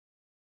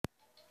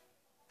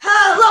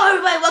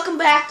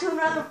back to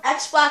another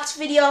Xbox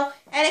video.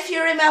 And if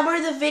you remember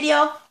the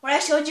video where I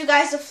showed you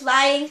guys the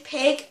flying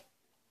pig,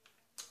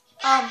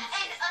 and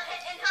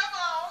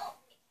hello,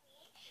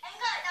 and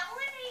guys, I'm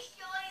going to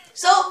show you.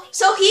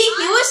 so he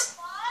was.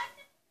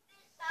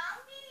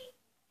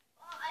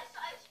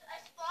 I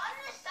spawned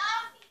a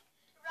zombie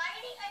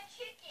riding a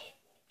chicken,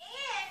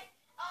 and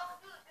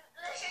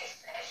let's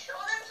show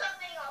them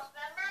something else.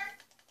 Remember,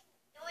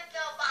 with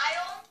the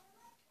biome.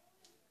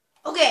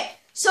 Okay,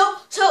 so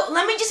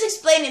let me just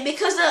explain it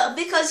because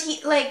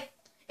he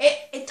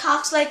it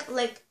talks like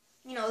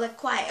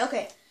quiet.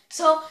 Okay,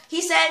 so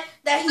he said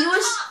that he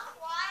was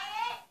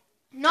Quiet.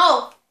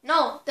 no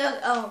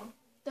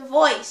the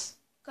voice,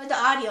 cause the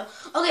audio.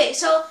 Okay,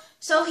 so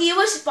he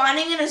was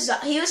spawning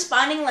he was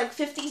spawning like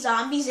 50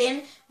 zombies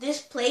in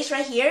this place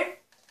right here,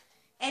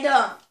 and And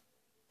I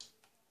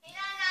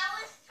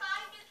was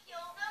trying to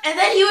kill them. and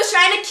then he was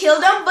trying to kill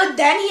them, but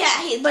then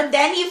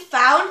he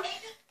found,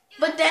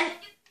 but then.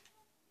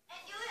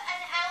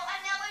 And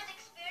I was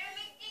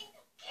experimenting.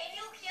 Can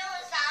you kill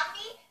a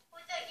zombie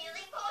with a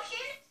healing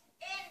potion?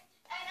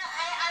 And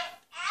I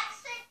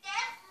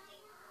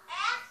accidentally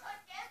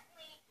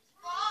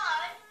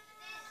spawned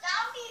this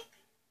zombie.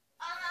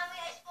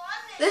 I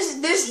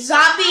spawned This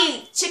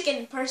zombie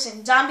chicken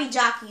person, zombie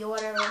jockey or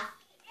whatever. Yeah,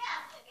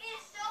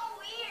 it's so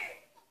weird.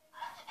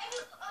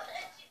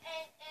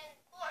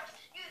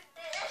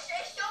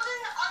 Show them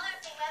the other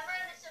thing. Remember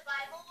in the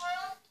survival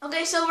world?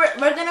 Okay, so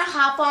we're gonna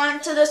hop on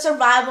to the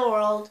survival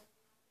world.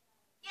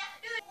 Yeah,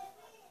 dude.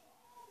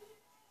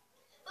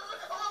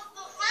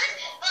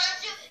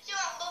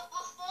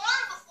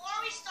 Before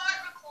we start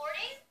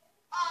recording,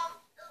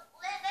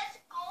 let's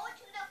go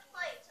to the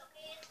place,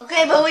 okay?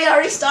 Okay, but we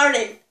already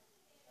started.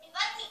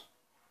 Invite me.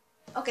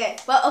 Okay,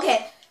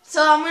 so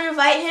I'm gonna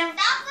invite him.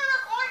 Stop the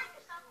recording.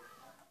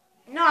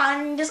 No,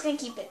 I'm just gonna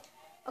keep it.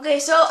 Okay,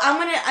 so I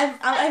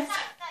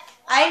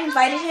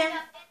invited him.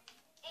 And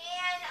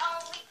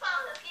we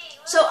found a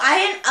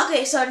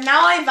pig. So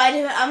now I invited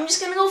him. I'm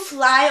just gonna go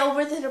fly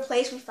over to the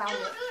place we found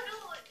Dude, it.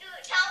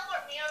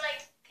 teleport me or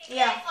like, can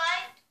Yeah. I fly?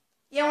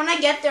 Yeah, when I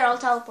get there, I'll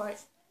teleport.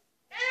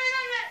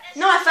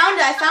 No. No,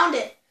 I found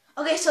it.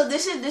 Okay, so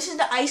this is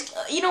the ice.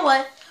 You know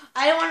what?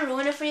 I don't want to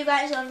ruin it for you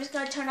guys, so I'm just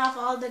gonna turn off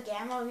all the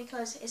gamma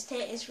because it's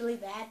really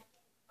bad.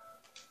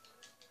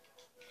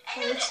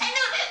 And look, show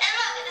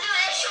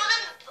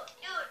them,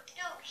 dude,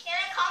 can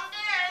I come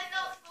there? I have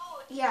no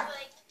food. Yeah. Oh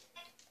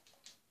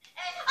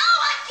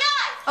my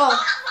god! Oh.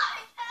 Oh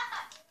my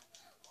god!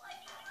 What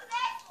did you do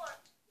that for?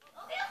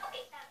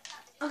 Okay,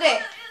 stop. Okay,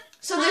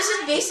 so this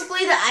is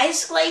basically the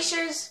ice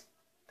glaciers,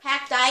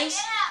 packed ice.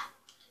 Yeah.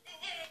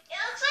 It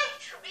looks like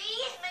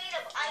trees made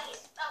of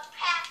ice, of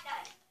packed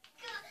ice.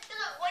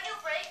 Look, when you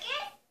break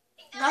it,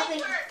 it doesn't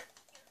Nothing. turn.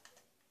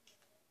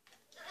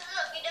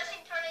 Look, it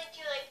doesn't turn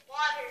into like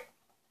water.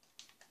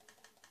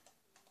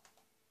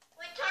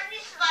 We turn to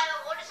survival.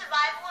 Go to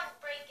survival and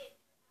break it.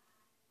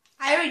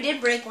 I already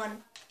did break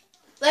one.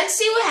 Let's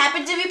see what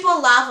happens if we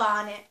put lava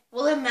on it.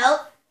 Will it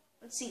melt?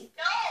 Let's see.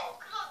 No,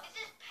 look, this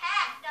is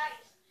packed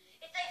ice.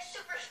 It's like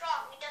super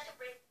strong. It doesn't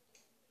break.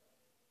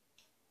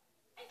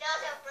 It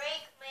doesn't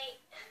break,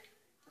 mate.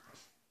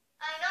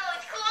 I know,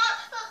 it's cool.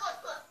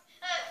 Look.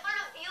 For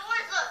the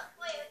viewers, look.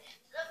 Wait.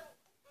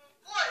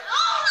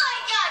 Oh my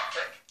god!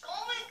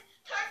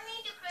 Turn me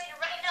into creator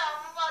right now.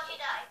 I'm about to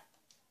die.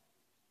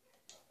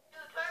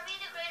 Dude, turn me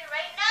into creator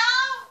right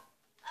now.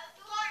 I'm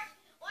too hard.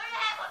 What the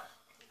heck?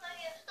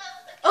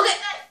 Okay.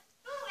 Guys,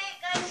 prove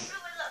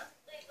it. Look.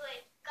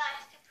 Wait.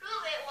 Guys, to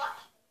prove it,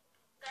 watch.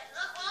 Guys,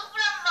 look what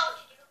I'm about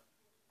to do.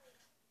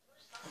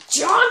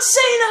 John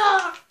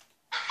Cena!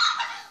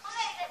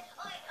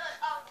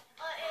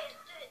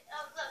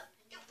 Look,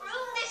 to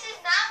prove this is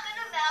not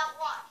gonna melt,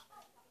 watch.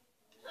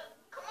 Look,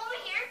 come over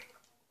here.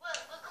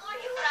 Look over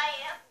here where I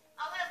am.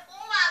 I'm gonna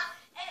pull out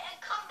and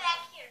come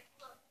back here.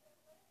 Look.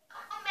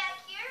 Come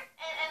back here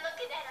and look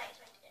at that ice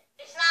right there.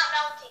 It's not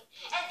melting.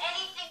 And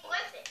anything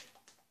with it.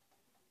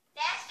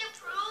 That's to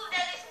prove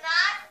that it's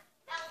not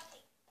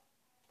melting.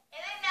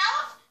 If it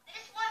melts,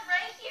 this one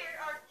right here,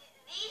 or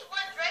these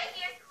ones right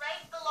here,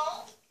 right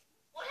below,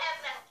 would have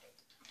melted.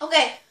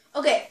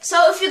 Okay,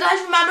 so if you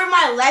guys remember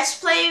my Let's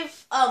Play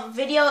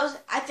videos,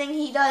 I think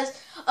he does,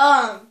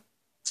 I'm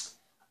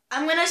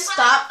gonna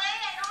stop. By the way,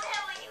 I don't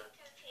have a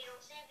YouTube channel,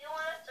 so if you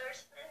want to search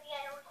for me, I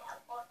don't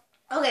have one.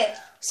 Okay,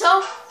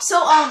 so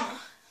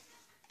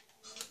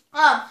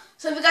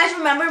if you guys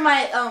remember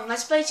my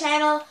Let's Play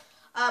channel,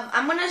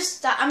 I'm gonna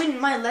stop. I mean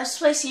my Let's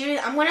Play series.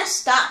 I'm gonna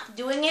stop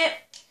doing it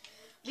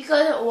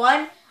because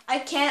one, I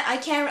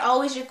can't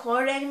always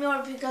record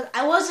anymore because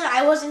I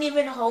wasn't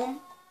even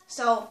home.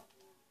 So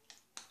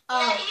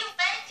Yeah, you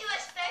went to a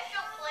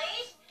special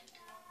place?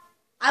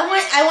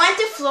 I went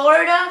to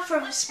Florida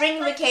for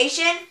spring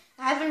vacation.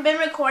 I haven't been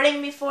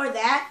recording before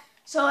that,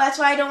 so that's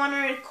why I don't want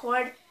to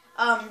record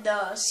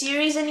the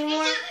series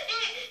anymore. Dude,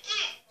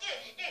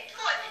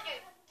 come on,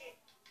 dude.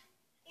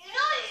 You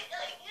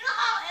know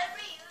how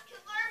every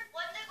YouTuber,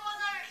 when they go on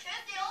their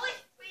trip, they always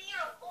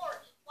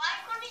pre-record.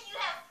 Why couldn't you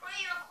have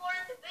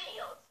pre-recorded the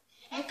videos?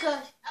 And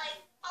Because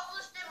just,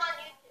 publish them on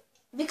YouTube?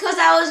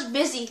 was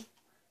busy.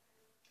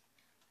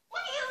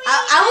 What do you mean?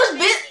 I was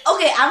busy.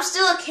 Okay, I'm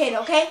still a kid.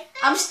 Okay,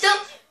 I'm still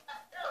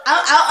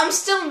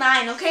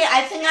 9. Okay,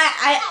 I think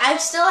I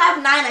still have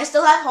 9. I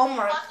still have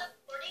homework.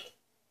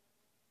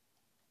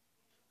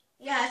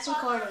 Yeah, it's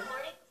recording.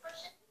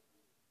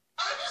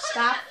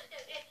 Stop.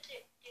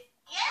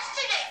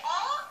 Yesterday,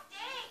 all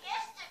day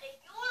yesterday,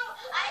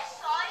 I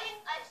saw you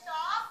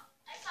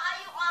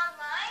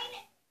online,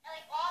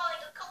 like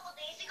a couple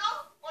days ago,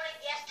 or like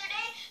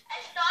yesterday. I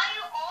saw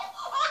you all.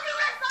 Oh,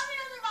 dude, I found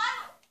another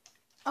Bible.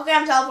 Okay,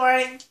 I'm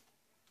teleporting.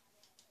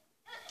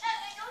 Don't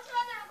you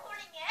have the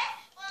recording yet?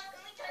 Well,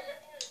 let me tell you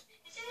something.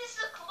 Isn't this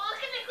so cool? Look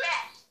at the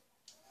grass.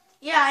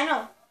 Yeah, I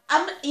know.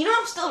 I'm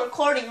still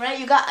recording,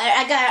 right? I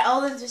got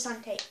all of this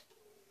on tape.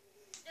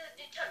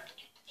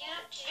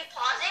 Did you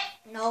pause it?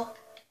 No.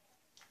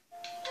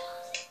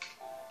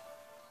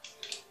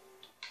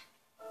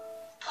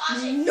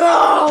 Pause it.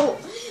 No.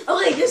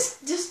 Okay,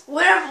 just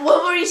whatever.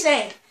 What were you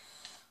saying?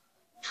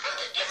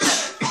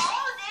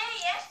 All day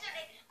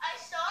yesterday, I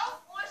saw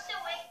Force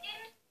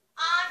Awakens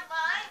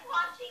online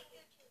watching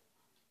YouTube.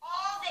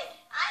 All day.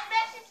 I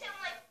messaged him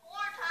like 4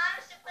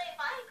 times to play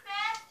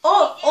Minecraft.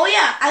 Oh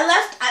yeah. I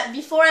left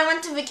before I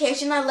went to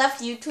vacation. I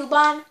left YouTube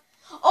on.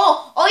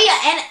 Oh yeah,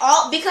 and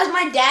because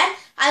my dad,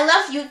 I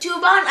left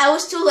YouTube on. I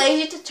was too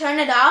lazy to turn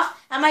it off,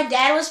 and my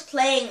dad was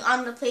playing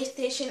on the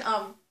PlayStation.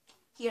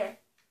 Here.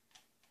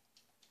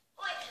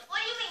 Wait, what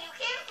do you mean? You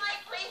can't play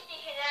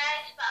PlayStation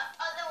and Xbox.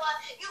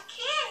 Otherwise, you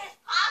can. It's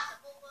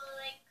possible, but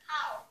like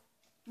how?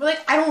 But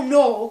like I don't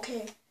know.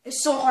 Okay,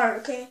 it's so hard.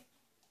 Okay,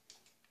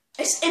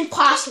 it's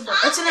impossible.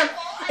 It's an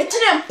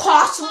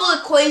impossible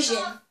equation.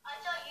 I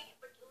thought you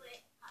could do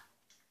it.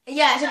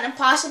 Yeah, it's an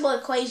impossible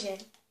equation.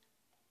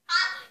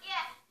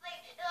 Yeah,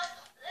 like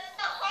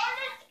the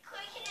hardest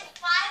equation is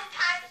 5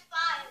 times 5.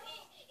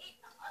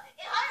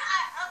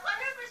 I'm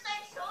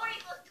 100% sure it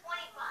equals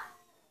 25.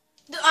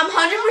 I'm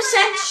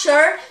 100%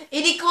 sure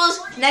it equals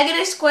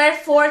negative square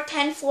 4,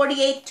 10,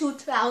 48,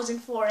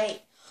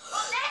 2048.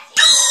 Well, that's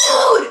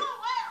Dude! Dude!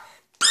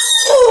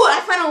 I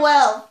found a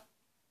well.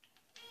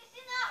 This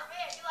is not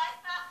rare, dude.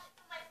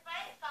 My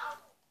friend found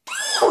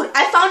one. Dude,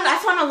 I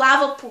found a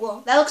lava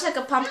pool. That looks like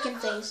a pumpkin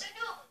face.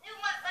 Dude,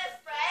 my friend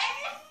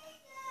played.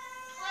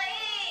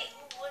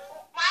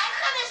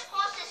 Minecraft is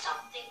posted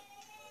something.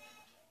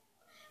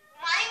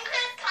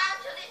 Minecraft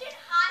compilation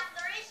hot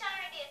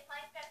 37 days.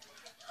 Minecraft.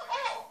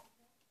 Oh!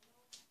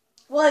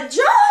 What,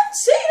 John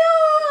Cena?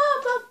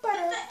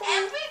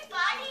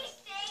 Everybody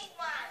say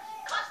mods.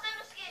 Custom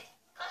skins,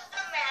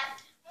 custom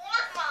maps,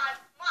 more mods.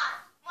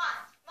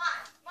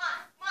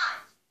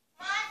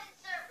 Mods and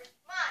servers,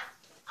 mods.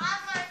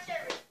 Online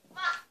servers,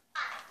 mods.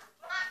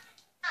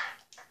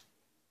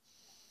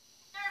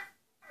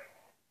 Servers.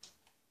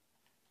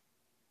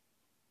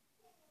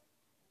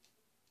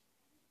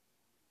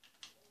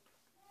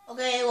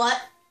 Okay, what?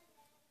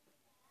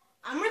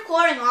 I'm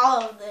recording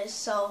all of this,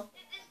 so.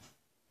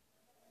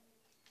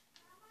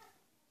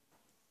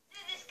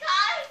 This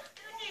guy.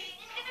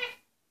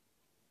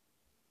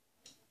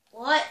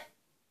 What?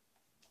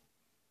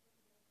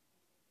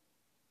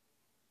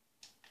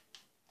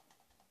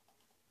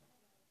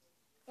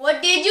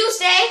 What did you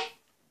say?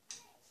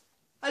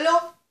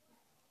 Hello?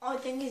 Oh, I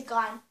think he's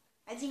gone.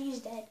 I think he's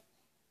dead.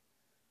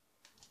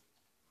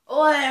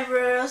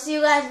 Whatever. I'll see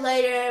you guys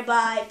later.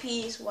 Bye.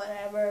 Peace.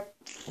 Whatever.